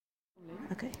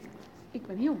Oké. Ik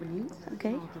ben heel benieuwd.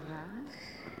 Oké. Wat te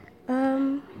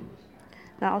vragen.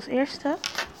 Nou, als eerste,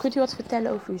 kunt u wat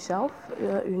vertellen over uzelf?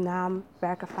 Uw naam,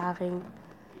 werkervaring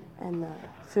en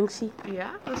functie? Ja,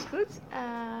 dat is goed.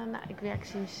 Ik werk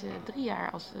sinds 3 jaar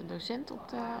als docent op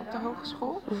de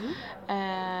hogeschool. Mm-hmm.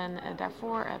 En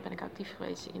daarvoor ben ik actief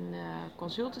geweest in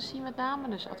consultancy met name,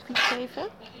 dus advies geven.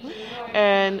 Mm-hmm.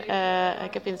 En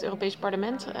ik heb in het Europees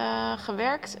Parlement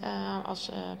gewerkt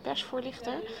als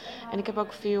persvoorlichter. En ik heb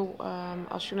ook veel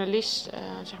als journalist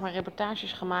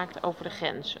reportages gemaakt over de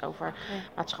grens, over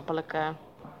maatschappelijke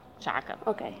zaken.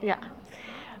 Oké. Ja.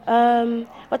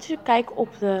 Wat is uw kijk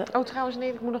op de... Oh, trouwens,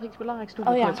 nee, ik moet nog iets belangrijks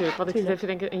toevoegen natuurlijk. Want ik zit even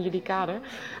denken in jullie kader.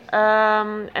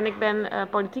 En ik ben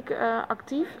politiek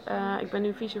actief. Ik ben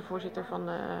nu vicevoorzitter van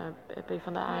de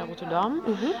PvdA in Rotterdam.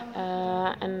 Mm-hmm.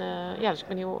 Dus ik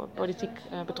ben heel politiek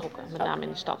betrokken. Met name in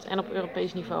de stad. En op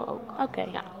Europees niveau ook. Oké.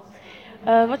 Ja.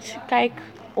 Wat is uw kijk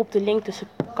op de link tussen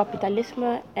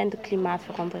kapitalisme en de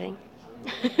klimaatverandering?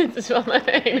 Het is wel een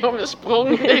enorme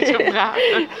sprong, deze vraag.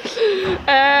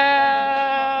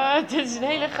 Dit is een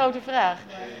hele grote vraag.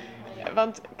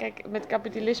 Want kijk, met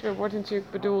kapitalisme wordt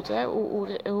natuurlijk bedoeld, hè,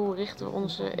 hoe richten we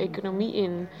onze economie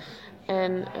in?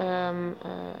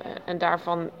 En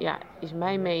daarvan is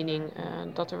mijn mening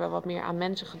dat er wel wat meer aan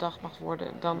mensen gedacht mag worden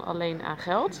dan alleen aan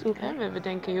geld. Okay. We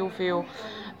denken heel veel,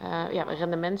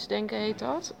 rendementsdenken heet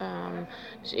dat.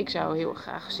 Dus ik zou heel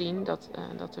graag zien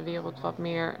dat de wereld wat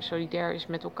meer solidair is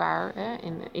met elkaar,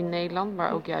 in Nederland,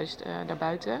 maar ook juist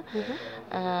daarbuiten.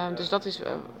 Dus dat is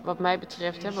wat mij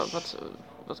betreft,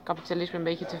 wat kapitalisme een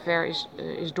beetje te ver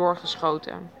is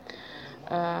doorgeschoten.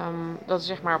 Dat is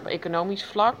zeg maar op economisch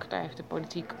vlak. Daar heeft de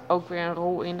politiek ook weer een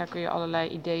rol in. Daar kun je allerlei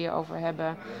ideeën over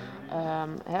hebben.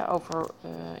 Over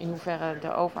in hoeverre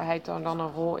de overheid dan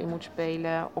een rol in moet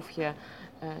spelen. Of je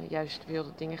juist wil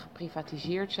dat dingen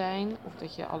geprivatiseerd zijn. Of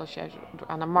dat je alles juist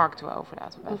aan de markt toe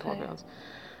overlaat, bijvoorbeeld. Okay.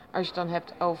 Als je het dan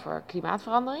hebt over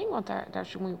klimaatverandering, want daar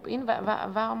zoom je op in.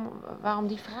 Waarom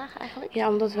die vraag eigenlijk? Ja,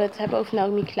 omdat we het hebben over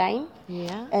mmmicheleee.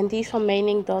 Ja. En die is van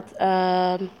mening dat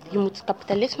je moet het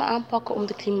kapitalisme aanpakken om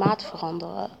de klimaat te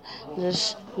veranderen.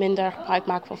 Dus minder gebruik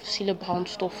maken van fossiele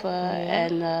brandstoffen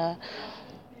en...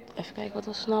 even kijken, wat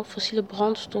was het nou? Fossiele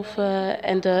brandstoffen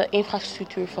en de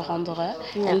infrastructuur veranderen.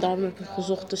 Ja. En daarom hebben we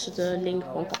gezocht tussen de link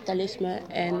van kapitalisme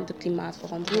en de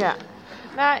klimaatverandering. Ja.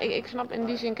 Nou, ik snap in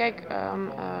die zin, kijk,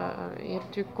 je hebt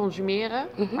natuurlijk consumeren,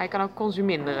 maar je kan ook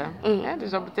consuminderen. Dus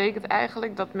dat betekent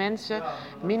eigenlijk dat mensen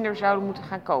minder zouden moeten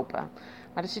gaan kopen.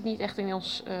 Maar dat zit niet echt in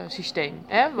ons systeem.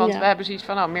 Want we hebben zoiets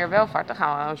van, meer welvaart, dan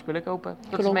gaan we spullen kopen.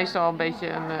 Dat is meestal een beetje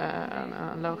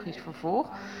een logisch vervolg.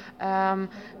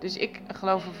 Dus ik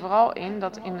geloof er vooral in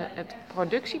dat in het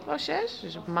productieproces,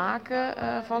 dus het maken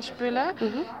van spullen,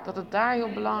 dat het daar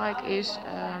heel belangrijk is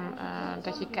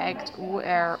dat je kijkt hoe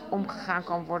er omgegaan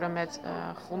kan worden met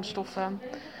grondstoffen.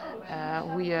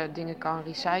 Hoe je dingen kan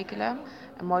recyclen.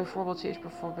 Een mooi voorbeeldje is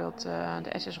bijvoorbeeld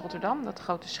de SS Rotterdam, dat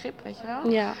grote schip, weet je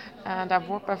wel. Ja. Daar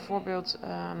wordt bijvoorbeeld,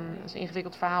 dat is een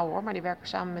ingewikkeld verhaal hoor, maar die werken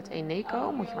samen met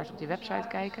Eneco. Moet je maar eens op die website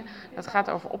kijken. Dat gaat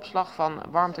over opslag van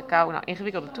warmte, kou,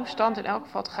 ingewikkelde toestand. In elk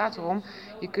geval, het gaat erom,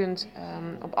 je kunt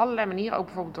op allerlei manieren, ook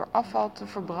bijvoorbeeld door afval te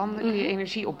verbranden, kun je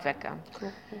energie opwekken.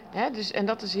 Klopt. Dus, en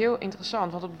dat is heel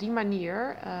interessant, want op die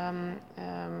manier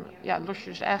los je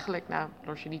dus eigenlijk,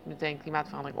 los je niet meteen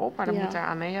klimaatverandering op, maar dan moet daar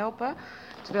aan meehelpen.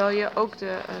 Terwijl je ook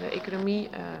de economie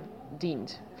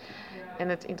dient. En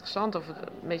het interessante, of het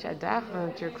meest uitdagende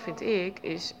natuurlijk vind ik,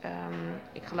 is...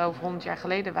 ik geloof 100 jaar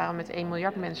geleden waren we met 1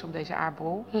 miljard mensen op deze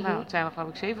aardbol. Nou, het zijn er geloof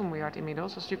ik 7 miljard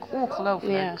inmiddels. Dat is natuurlijk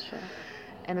ongelooflijk. Ja, sure.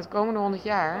 En het komende 100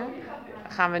 jaar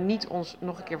gaan we niet ons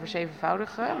nog een keer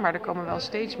verzevenvoudigen. Maar er komen wel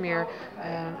steeds meer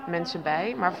mensen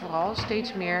bij. Maar vooral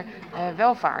steeds meer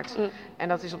welvaart. En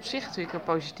dat is op zich natuurlijk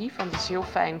heel positief. Want het is heel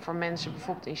fijn voor mensen,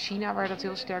 bijvoorbeeld in China, waar je dat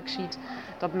heel sterk ziet,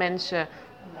 dat mensen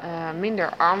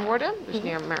minder arm worden. Dus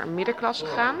meer naar een middenklasse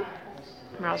gaan.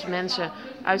 Maar als mensen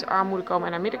uit armoede komen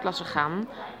en naar middenklasse gaan,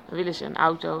 dan willen ze een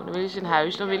auto, dan willen ze een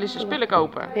huis, dan willen ze spullen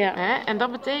kopen. Ja. En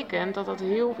dat betekent dat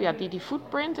heel, die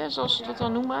footprint, zoals ze dat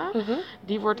dan noemen,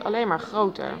 die wordt alleen maar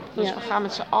groter. Dus we gaan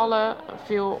met z'n allen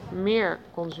veel meer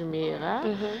consumeren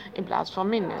in plaats van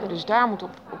minder. Dus daar moet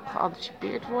op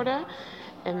geanticipeerd worden.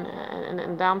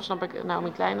 En daarom snap ik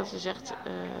Naomi Klein dat ze zegt,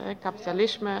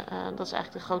 kapitalisme, dat is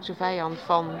eigenlijk de grootste vijand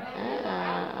van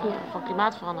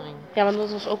klimaatverandering. Ja, want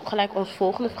dat was ook gelijk onze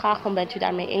volgende vraag, van bent u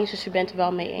daarmee eens? Dus u bent er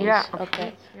wel mee eens? Ja,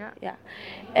 okay. Ja.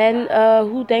 En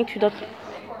hoe denkt u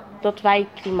dat wij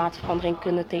klimaatverandering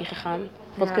kunnen tegengaan?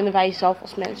 Wat kunnen wij zelf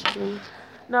als mensen doen?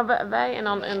 Nou, wij en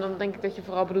dan denk ik dat je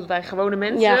vooral bedoelt wij gewone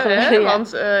mensen. Ja, hè? ja.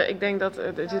 Want ik denk dat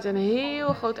er zit een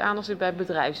heel groot aandeel zit bij het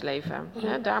bedrijfsleven.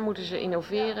 Hè? Daar moeten ze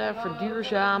innoveren,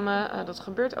 verduurzamen. Dat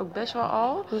gebeurt ook best wel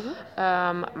al.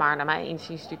 Maar naar mijn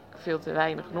inziens natuurlijk veel te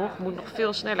weinig nog. Het moet nog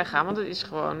veel sneller gaan, want het is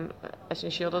gewoon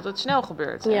essentieel dat het snel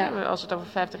gebeurt. Ja. Hè? Als het over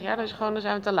 50 jaar is, dan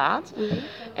zijn we te laat.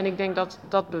 En ik denk dat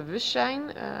dat bewustzijn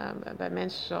bij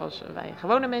mensen zoals wij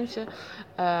gewone mensen,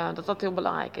 dat heel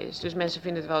belangrijk is. Dus mensen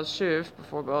vinden het wel surf,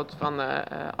 bijvoorbeeld van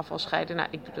afval scheiden. Nou,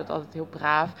 ik doe dat altijd heel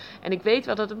braaf. En ik weet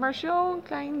wel dat het maar zo'n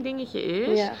klein dingetje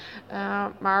is.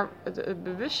 Ja. Maar het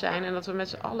bewustzijn en dat we met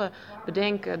z'n allen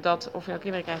bedenken dat, of je nou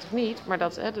kinderen krijgt of niet, maar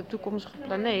dat de toekomstige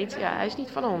planeet, ja, hij is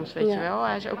niet van ons, weet je wel.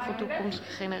 Hij is ook voor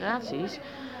toekomstige generaties.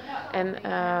 En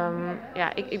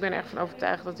ik ben er echt van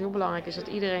overtuigd dat het heel belangrijk is dat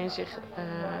iedereen zich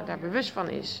daar bewust van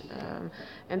is.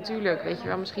 En natuurlijk, weet je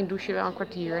wel, misschien douche je wel een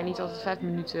kwartier en niet altijd 5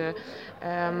 minuten.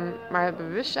 Maar het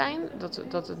bewustzijn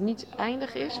dat het niet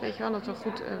eindig is, weet je wel, dat we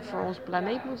goed voor onze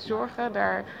planeet moeten zorgen.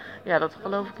 Dat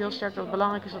geloof ik heel sterk dat het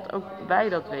belangrijk is dat ook wij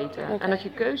dat weten. Okay. En dat je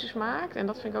keuzes maakt, en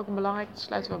dat vind ik ook een belangrijk, dat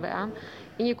sluit er wel bij aan,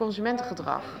 in je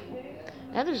consumentengedrag.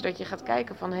 He, dus dat je gaat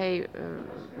kijken van,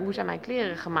 hoe zijn mijn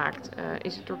kleren gemaakt?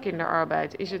 Is het door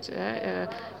kinderarbeid?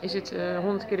 Is het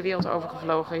 100 keer de wereld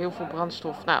overgevlogen? Heel veel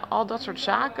brandstof? Nou, al dat soort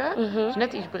zaken. Dus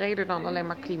net iets breder dan alleen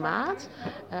maar klimaat.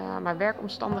 Maar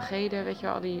werkomstandigheden, weet je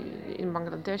wel, die in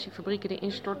Bangladesh, die fabrieken die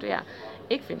instorten. Ja,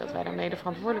 ik vind dat wij daar mede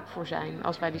verantwoordelijk voor zijn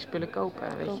als wij die spullen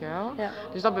kopen, weet je wel. Ja.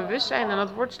 Dus dat bewustzijn, en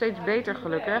dat wordt steeds beter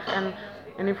gelukkig. En in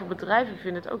ieder geval bedrijven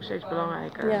vinden het ook steeds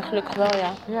belangrijker. Ja, gelukkig wel,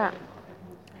 ja. Ja.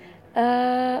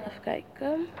 Even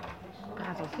kijken. Ik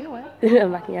praat al veel, hè? Dat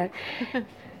maakt niet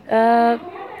uit.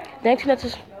 Denkt u net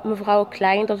als mevrouw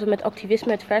Klein dat we met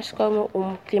activisme het verst komen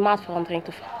om klimaatverandering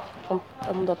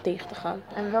om dat tegen te gaan?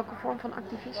 En welke vorm van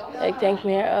activisme? Ik denk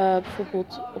meer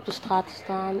bijvoorbeeld op de straat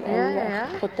staan en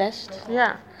protest.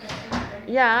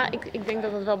 Ja, ik denk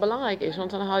dat het wel belangrijk is,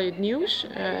 want dan haal je het nieuws.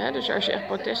 Dus als je echt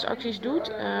protestacties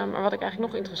doet. Maar wat ik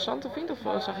eigenlijk nog interessanter vind, of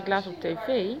dat zag ik laatst op tv,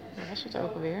 waar was het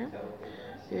ook alweer?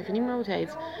 Ik weet even niet meer hoe het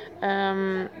heet.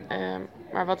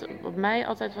 Maar wat mij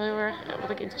altijd wel heel erg, wat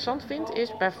ik interessant vind,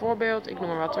 is bijvoorbeeld, ik noem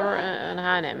maar wat hoor, een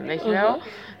H&M, weet je wel.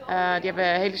 Die hebben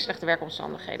hele slechte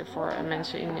werkomstandigheden voor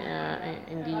mensen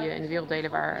in die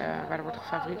werelddelen waar er wordt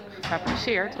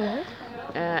gefabriceerd.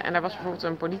 En daar was bijvoorbeeld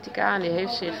een politica en die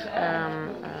heeft zich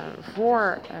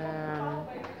hoe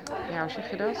zeg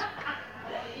je dat?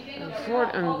 Voor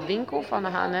een winkel van de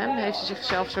H&M heeft ze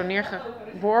zichzelf zo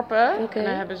neergeworpen. Okay. En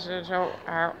dan hebben ze zo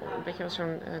haar, weet je wel,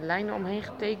 zo'n lijn eromheen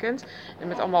getekend. En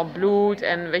met allemaal bloed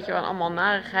en weet je wel, allemaal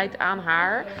narigheid aan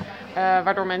haar.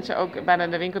 Waardoor mensen ook bijna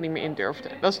de winkel niet meer in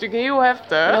durfden. Dat is natuurlijk heel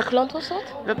heftig. Welk land was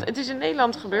dat? Het is in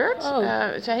Nederland gebeurd.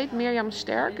 Zij heet Mirjam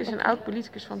Sterk, is een oud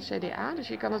politicus van de CDA. Dus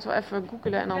je kan het wel even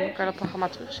googlen en dan kan je dat programma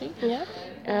terugzien. Ja.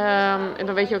 En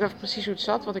dan weet je ook even precies hoe het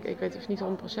zat, want ik weet het niet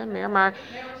 100% meer. Maar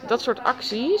dat soort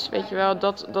acties, weet je wel,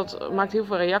 dat maakt heel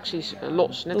veel reacties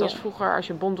los. Net als vroeger, als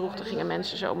je bont droeg, dan gingen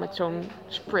mensen zo met zo'n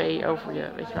spray over je,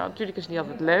 weet je wel. Natuurlijk is het niet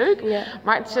altijd leuk,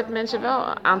 maar het zet mensen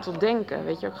wel aan tot denken,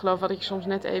 weet je. Ik geloof wel dat je soms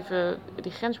net even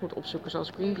die grens moet opzoeken, zoals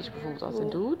Greenpeace bijvoorbeeld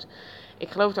altijd doet. Ik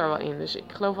geloof daar wel in, dus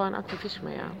ik geloof wel in activisme,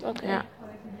 ja. Oké. Ja.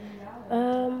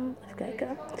 Even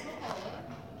kijken.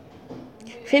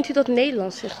 Vindt u dat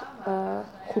Nederland zich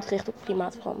goed richt op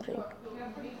klimaatverandering?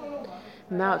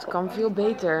 Nou, het kan veel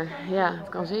beter. Ja, het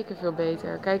kan zeker veel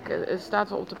beter. Kijk, het staat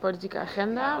wel op de politieke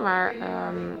agenda, maar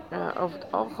over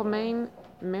het algemeen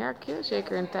merk je,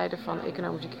 zeker in tijden van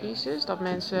economische crisis, dat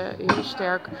mensen heel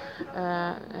sterk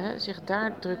zich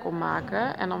daar druk om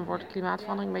maken. En dan wordt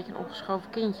klimaatverandering een beetje een opgeschoven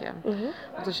kindje.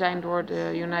 Want er zijn door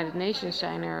de United Nations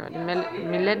de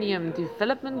Millennium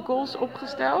Development Goals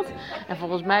opgesteld. En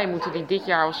volgens mij moeten die dit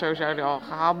jaar of zo zouden al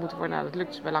gehaald moeten worden. Nou, dat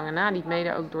lukt dus bij lange na niet,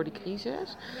 mede ook door die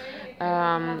crisis.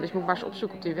 Dus je moet maar eens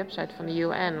opzoeken op die website van de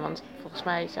UN. Want volgens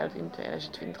mij zou het in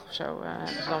 2020 of zo hebben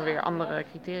ze dan weer andere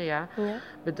criteria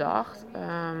bedacht.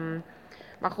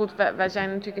 Maar goed, wij zijn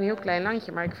natuurlijk een heel klein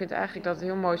landje. Maar ik vind eigenlijk dat het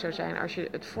heel mooi zou zijn als je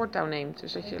het voortouw neemt.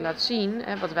 Dus dat je laat zien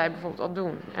wat wij bijvoorbeeld al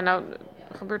doen. En nou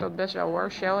gebeurt dat best wel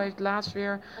hoor. Shell heeft laatst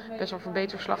weer best wel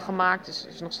verbeterslag gemaakt. Dus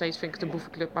is nog steeds, vind ik het een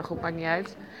boevenclub, maar goed, maakt niet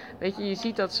uit. Weet je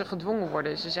ziet dat ze gedwongen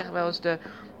worden. Ze zeggen wel eens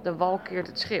de wal keert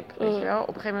het schip, weet je wel. Op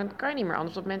een gegeven moment kan je niet meer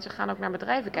anders. Want mensen gaan ook naar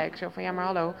bedrijven kijken. Zo van, ja maar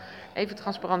hallo, even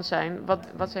transparant zijn. Wat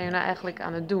zijn jullie nou eigenlijk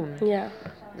aan het doen? Ja.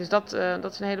 Dus dat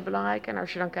is een hele belangrijke. En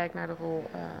als je dan kijkt naar de rol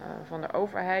van de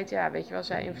overheid. Ja, weet je wel,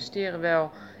 zij investeren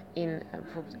wel in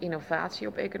bijvoorbeeld innovatie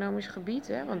op economisch gebied.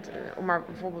 Hè? Want om maar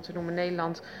bijvoorbeeld te noemen,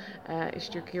 Nederland is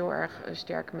natuurlijk heel erg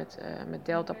sterk met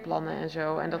deltaplannen en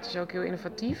zo. En dat is ook heel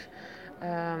innovatief.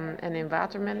 En in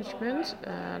watermanagement.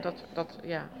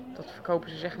 Dat verkopen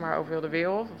ze zeg maar over heel de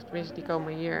wereld. Of tenminste, die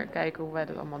komen hier kijken hoe wij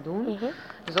dat allemaal doen.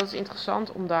 Dus dat is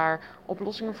interessant om daar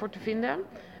oplossingen voor te vinden.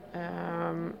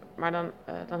 Maar dan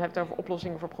heb je het over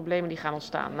oplossingen voor problemen die gaan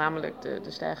ontstaan. Namelijk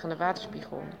de stijgende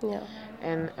waterspiegel. Ja.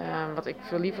 En wat ik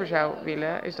veel liever zou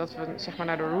willen, is dat we zeg maar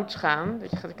naar de roots gaan.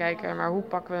 Dat je gaat kijken, maar hoe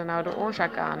pakken we nou de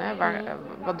oorzaak aan? Hè?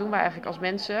 Wat doen wij eigenlijk als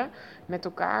mensen met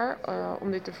elkaar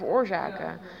om dit te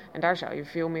veroorzaken? En daar zou je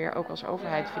veel meer, ook als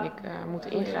overheid, vind ik,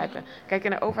 moeten ingrijpen. Kijk,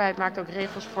 en de overheid maakt ook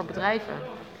regels voor bedrijven.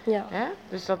 Ja. Hè?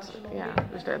 Dus dat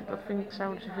vind ik,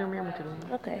 zouden ze veel meer moeten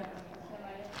doen. Oké.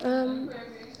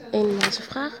 Een laatste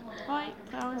vraag. Hoi,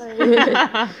 trouwens.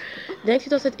 Denkt u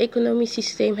dat het economisch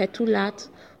systeem het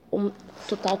toelaat om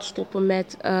totaal te stoppen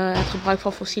met het gebruik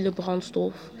van fossiele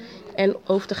brandstof en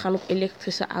over te gaan op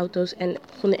elektrische auto's en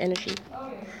groene energie?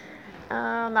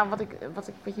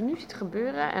 Wat je nu ziet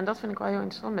gebeuren, en dat vind ik wel heel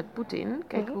interessant met Poetin.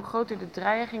 Kijk, hoe groter de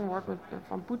dreiging wordt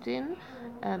van Poetin,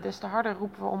 des te harder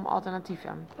roepen we om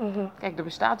alternatieven. Kijk, er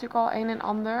bestaat natuurlijk al een en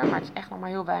ander, maar het is echt nog maar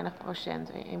heel weinig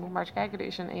procent. Je moet maar eens kijken, er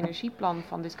is een energieplan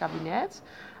van dit kabinet.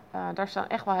 Daar staan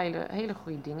echt wel hele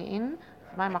goede dingen in.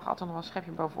 Voor mij mag altijd nog wel een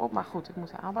schepje bovenop, maar goed, het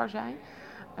moet haalbaar zijn.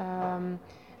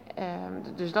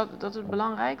 Dus dat is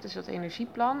belangrijk, dus dat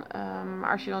energieplan.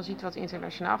 Maar als je dan ziet wat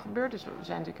internationaal gebeurt, dus we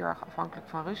zijn natuurlijk heel erg afhankelijk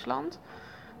van Rusland.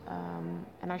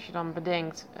 En als je dan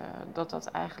bedenkt dat dat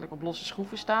eigenlijk op losse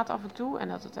schroeven staat af en toe en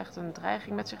dat het echt een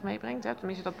dreiging met zich meebrengt. Hè?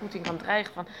 Tenminste dat Poetin kan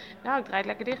dreigen van, nou ik draai het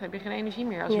lekker dicht, dan heb je geen energie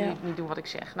meer als jullie niet doen wat ik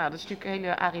zeg. Nou dat is natuurlijk een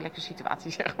hele arilexe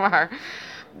situatie zeg maar.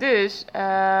 Dus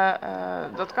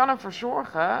dat kan ervoor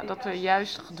zorgen dat we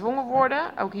juist gedwongen worden,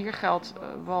 ook hier geldt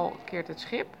wal keert het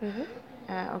schip.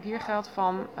 Ook hier geldt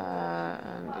van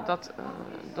dat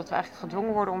we eigenlijk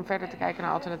gedwongen worden om verder te kijken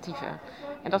naar alternatieven.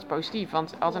 En dat is positief,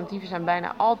 want alternatieven zijn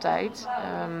bijna altijd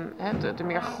de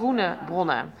meer groene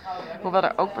bronnen. Hoewel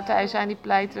er ook partijen zijn die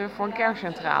pleiten voor een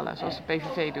kerncentrale, zoals de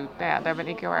PVV doet. Nou ja, daar ben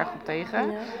ik heel erg op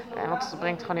tegen. Want het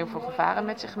brengt gewoon heel veel gevaren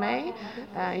met zich mee.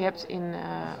 Je hebt in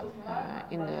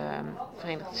de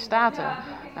Verenigde Staten,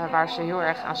 waar ze heel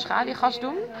erg aan schaliegas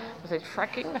doen. Dat heet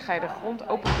fracking. Dan ga je de grond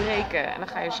openbreken en dan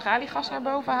ga je schaliegas naar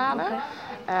boven halen.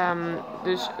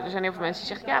 Dus er zijn heel veel mensen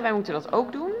die zeggen, ja, wij moeten dat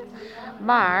ook doen.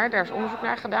 Maar daar is onderzoek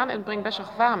naar gedaan en het brengt best wel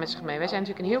gevaren met zich mee. Wij zijn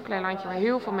natuurlijk een heel klein landje waar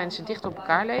heel veel mensen dicht op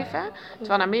elkaar leven.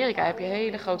 Terwijl in Amerika heb je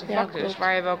hele grote vlaktes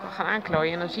waar je wel kan gaan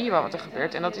aanklooien en dan zie je wel wat er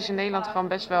gebeurt. En dat is in Nederland gewoon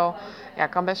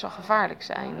kan best wel gevaarlijk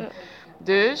zijn.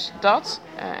 Dus dat,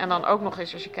 en dan ook nog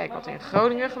eens als je kijkt wat er in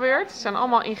Groningen gebeurt. Het zijn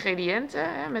allemaal ingrediënten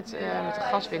met de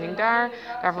gaswinning daar.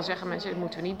 Daarvan zeggen mensen, dat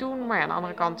moeten we niet doen. Maar ja, aan de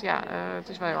andere kant, het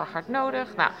is wel heel erg hard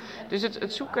nodig. Nou, dus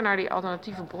het zoeken naar die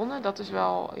alternatieve bronnen, dat is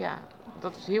wel,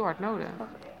 dat is heel hard nodig.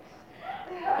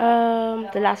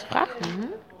 De laatste vraag.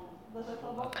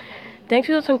 Denkt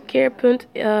u dat een keerpunt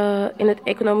in het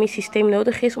economisch systeem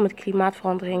nodig is om met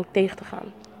klimaatverandering tegen te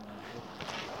gaan?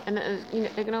 En in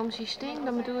het economisch systeem,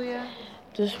 dan bedoel je?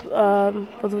 Dus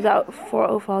wat we daarvoor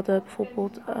over hadden,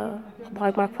 bijvoorbeeld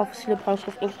gebruik maken van fossiele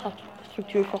brandstof,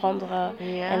 infrastructuur veranderen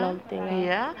en dan dingen.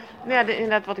 Ja,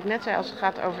 inderdaad wat ik net zei als het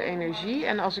gaat over energie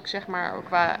en als ik zeg maar ook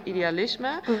qua idealisme,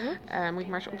 moet je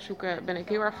maar eens opzoeken, ben ik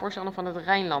heel erg voorstander van het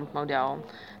Rijnlandmodel.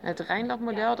 En het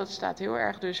Rijnlandmodel dat staat heel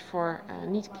erg dus voor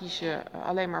niet kiezen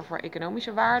alleen maar voor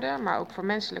economische waarden, maar ook voor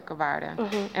menselijke waarden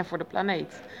en voor de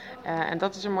planeet. En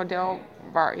dat is een model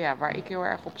waar ik heel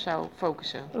erg op zou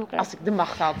focussen. Als ik de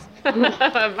macht had.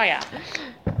 Maar ja.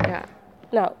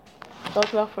 Nou,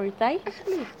 dankjewel voor je tijd.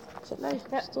 Alsjeblieft.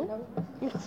 Stop.